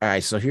 So, all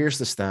right. So here's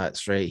the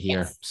stats right here.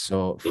 Yes.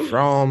 So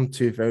from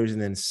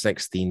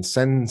 2016,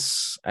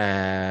 since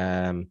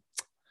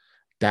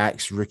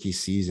Dak's rookie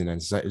season and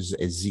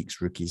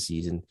Zeke's rookie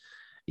season,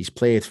 he's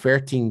played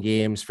 13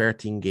 games. In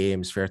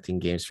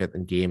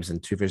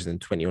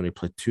 2020, only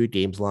played 2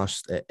 games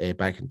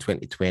back in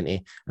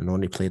 2020, and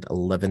only played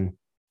 11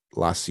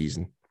 last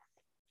season.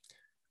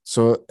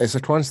 So it's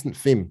a constant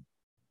theme.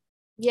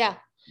 Yeah.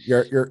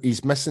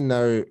 He's missing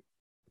now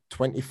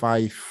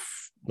 25.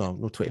 No,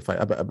 not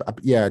 25.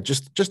 Yeah,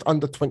 just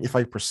under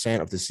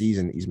 25% of the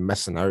season he's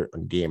missing out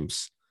on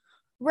games.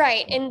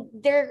 Right. And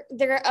they're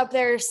up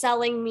there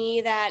selling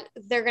me that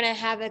they're going to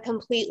have a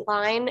complete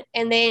line,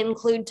 and they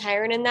include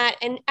Tyron in that,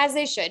 and as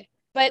they should.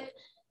 But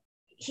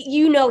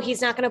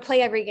he's not going to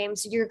play every game.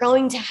 So you're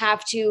going to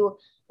have to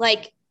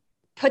like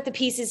put the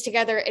pieces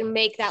together and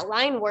make that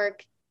line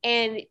work.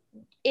 And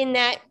in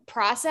that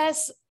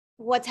process,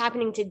 what's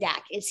happening to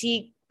Dak? Is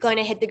he going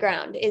to hit the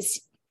ground?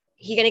 Is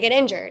he going to get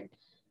injured?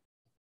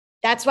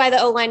 That's why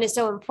the O-line is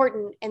so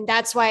important. And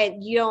that's why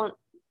you don't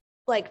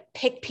like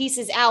pick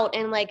pieces out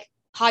and like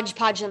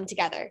hodgepodge them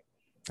together.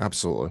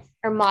 Absolutely.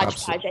 Or Mod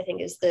Podge, I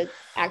think is the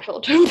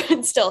actual term,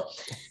 but still.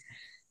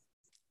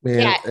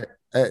 Man,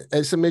 yeah.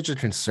 It's a major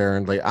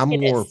concern. Like I'm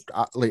more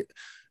like,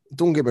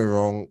 don't get me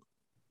wrong,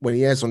 when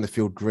he is on the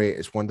field, great,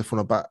 it's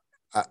wonderful, but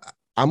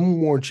I'm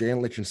more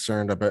generally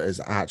concerned about his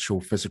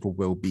actual physical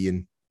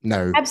well-being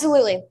now.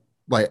 Absolutely.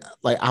 Like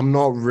I'm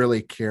not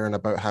really caring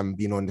about him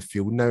being on the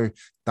field now.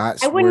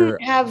 I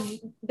wouldn't have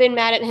been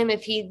mad at him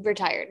if he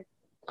retired,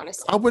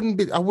 honestly. I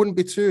wouldn't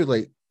be too.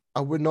 Like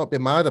I would not be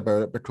mad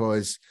about it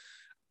because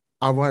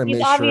I want to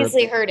make sure. He's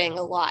obviously hurting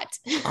a lot.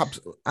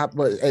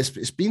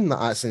 It's been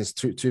that since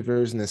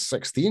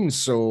 2016.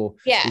 So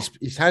yeah,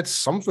 he's had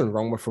something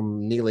wrong with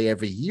him nearly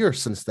every year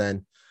since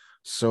then.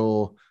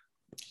 So,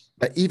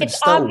 but even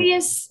it's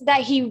obvious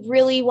that he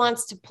really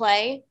wants to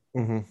play.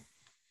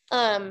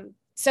 Mm-hmm.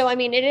 So I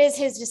mean, it is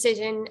his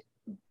decision.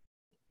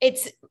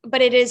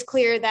 But it is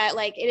clear that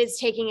like it is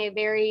taking a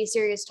very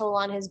serious toll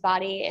on his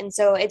body, and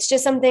so it's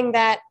just something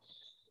that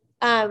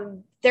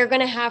they're going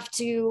to have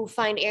to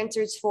find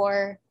answers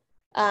for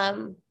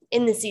in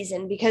the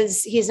season,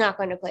 because he's not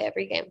going to play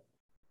every game.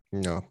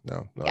 No,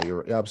 yeah.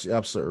 You're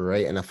absolutely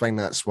right, and I think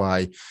that's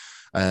why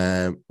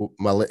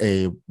Malitsko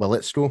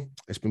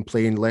has been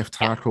playing left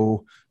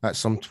tackle at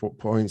some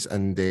points,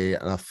 and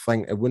I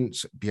think it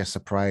wouldn't be a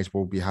surprise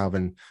we'll be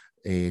having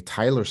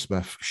Tyler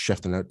Smith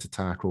shifting out to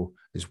tackle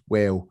as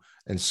well,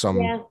 and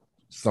some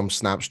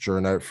snaps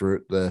during out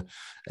throughout the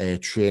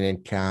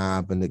training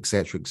camp and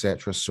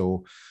etc.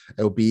 So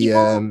it'll be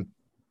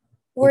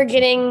we're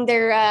getting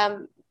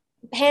their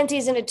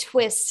panties in a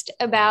twist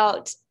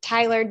about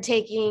Tyler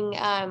taking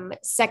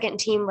second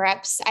team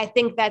reps. I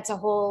think that's a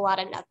whole lot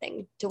of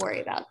nothing to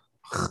worry about.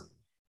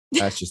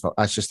 That's just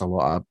a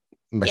lot of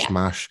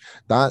mishmash.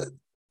 That,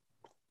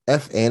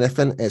 if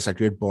anything, it's a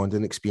good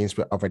bonding experience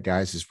with other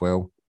guys as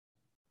well.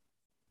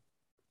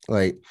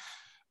 Like,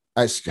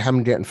 it's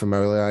him getting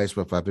familiarized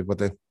with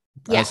everybody.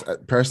 Yeah.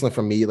 Personally,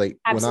 for me, like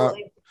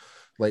absolutely.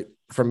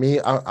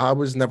 I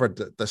was never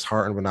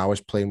disheartened when I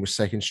was playing with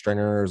second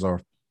stringers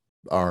or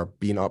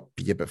being up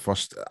a bit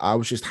first. I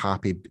was just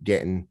happy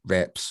getting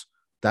reps.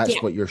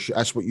 That's what you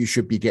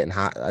should be getting.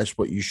 That's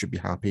what you should be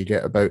happy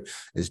about,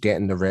 is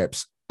getting the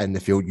reps in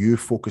the field. You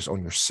focus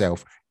on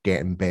yourself,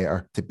 getting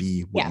better to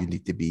be what you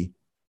need to be.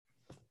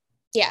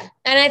 Yeah,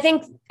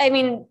 and I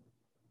mean,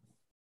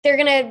 they're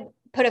gonna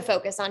put a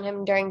focus on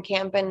him during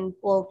camp, and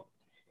we'll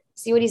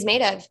see what he's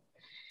made of.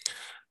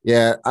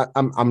 Yeah,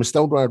 I'm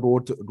still going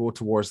to go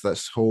towards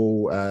this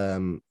whole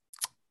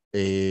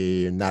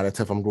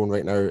narrative I'm going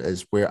right now,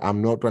 is where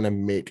I'm not going to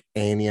make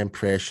any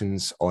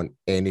impressions on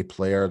any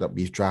player that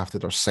we've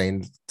drafted or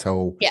signed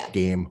till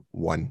game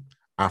one,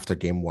 after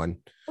game one.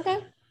 Okay.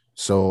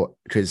 So,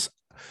 because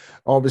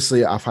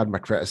obviously I've had my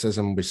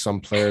criticism with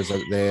some players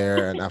out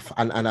there, and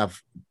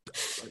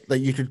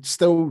like you could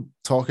still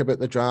talk about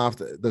the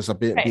draft. There's a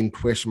bit been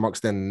question marks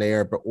in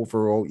there, but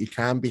overall you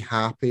can be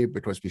happy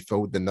because we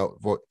filled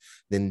what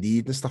the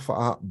need and stuff like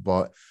that.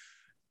 But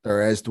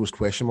there is those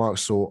question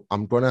marks. So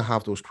I'm gonna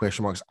have those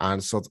question marks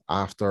answered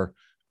after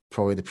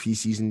probably the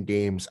preseason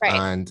games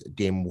and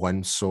game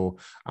one. So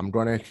I'm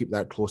gonna keep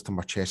that close to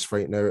my chest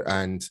right now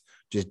and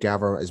just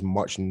gather as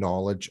much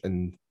knowledge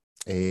and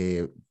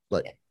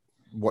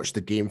watch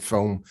the game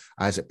film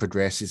as it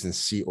progresses and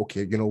see,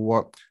 okay, you know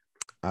what?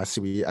 I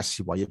see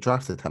why you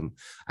drafted him.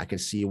 I can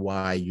see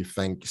why you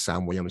think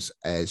Sam Williams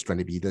is going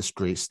to be this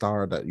great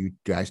star that you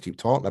guys keep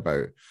talking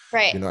about.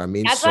 Right. You know what I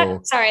mean? That's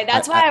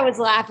why I was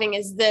laughing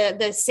is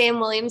the Sam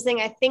Williams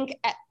thing. I think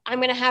I'm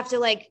going to have to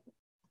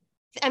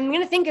I'm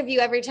going to think of you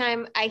every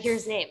time I hear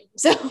his name.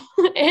 So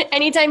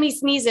anytime he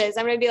sneezes,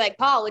 I'm going to be like,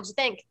 Paul, what'd you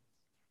think?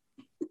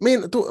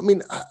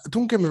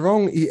 Don't get me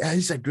wrong.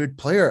 He's a good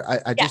player.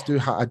 I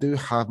do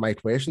have my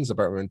questions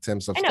about him in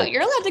terms of. I know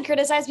you're allowed to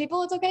criticize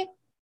people. It's okay.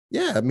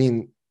 Yeah, I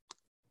mean,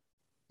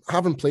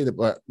 haven't played it,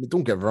 but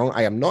don't get me wrong.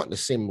 I am not the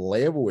same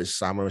level as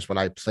Sam Williams when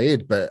I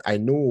played, but I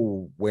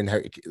know but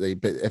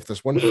if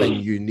there's one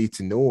thing you need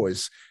to know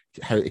is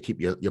how to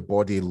keep your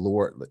body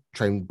lower,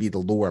 try and be the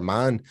lower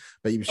man.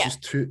 But he was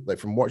just too,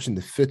 from watching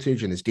the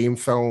footage and his game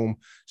film,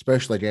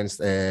 especially against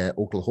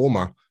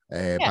Oklahoma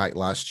back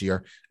last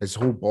year, his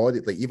whole body,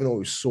 even though he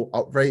was so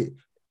upright,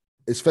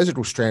 his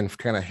physical strength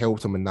kind of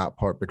helped him in that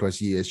part because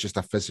he is just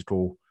a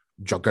physical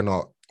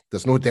juggernaut.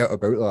 There's no doubt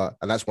about that.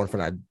 And that's one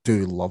thing I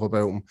do love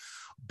about him.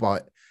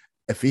 But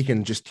if he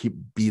can just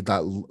be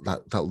that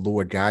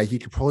lower guy, he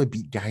could probably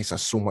beat guys that are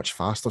so much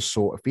faster.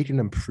 So if he can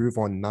improve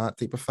on that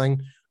type of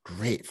thing,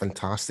 great,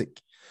 fantastic.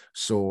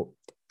 So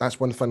that's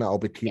one thing that I'll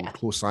be keeping a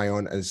close eye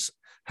on is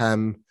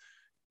him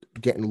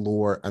getting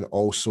lower and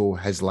also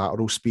his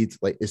lateral speed.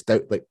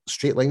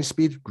 Straight line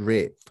speed,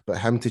 great. But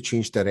him to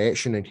change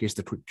direction in case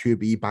the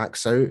QB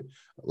backs out,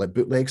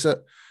 bootlegs it,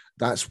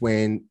 that's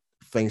when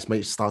things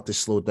might start to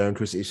slow down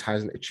because it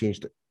hasn't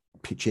changed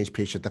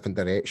pace a different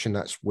direction.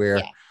 That's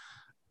where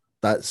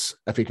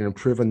if we can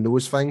improve on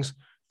those things,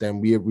 then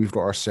we've got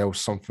ourselves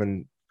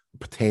something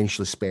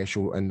potentially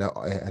special in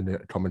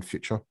the coming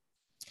future.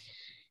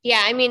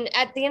 Yeah, I mean,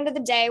 at the end of the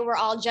day, we're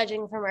all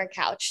judging from our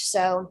couch,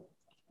 so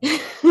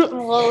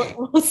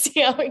we'll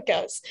see how it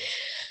goes.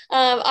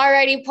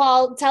 Alrighty,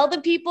 Paul, tell the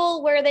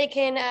people where they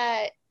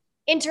can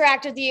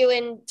interact with you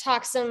and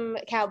talk some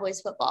Cowboys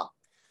football.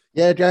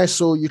 Yeah, guys.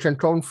 So you can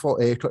come follow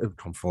me. You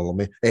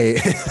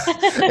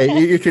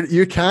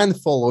can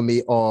follow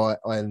me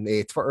on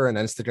Twitter and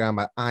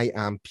Instagram at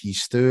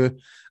IamPStew.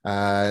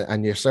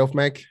 And yourself,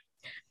 Meg?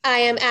 I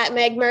am at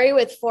Meg Murray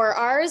with 4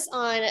 R's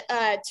on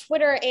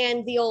Twitter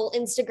and the old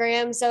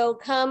Instagram. So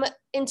come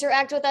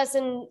interact with us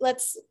and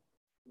let's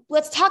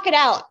talk it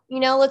out.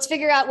 Let's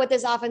figure out what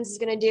this offense is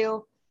going to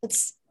do.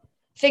 Let's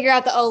figure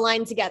out the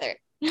O-line together.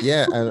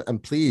 Yeah,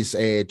 and please,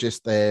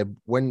 just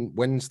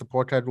once the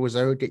podcast goes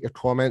out, get your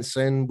comments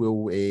in.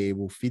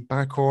 We'll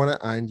feedback on it,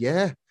 and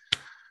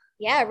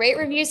rate,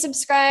 review,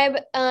 subscribe,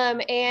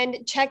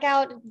 and check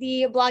out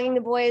the Blogging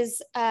the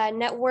Boys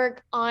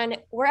network on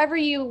wherever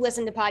you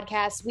listen to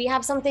podcasts. We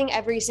have something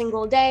every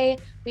single day.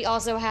 We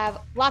also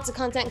have lots of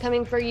content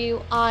coming for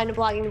you on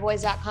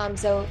bloggingtheboys.com.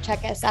 So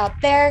check us out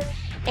there,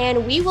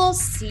 and we will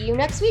see you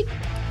next week.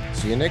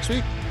 See you next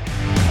week.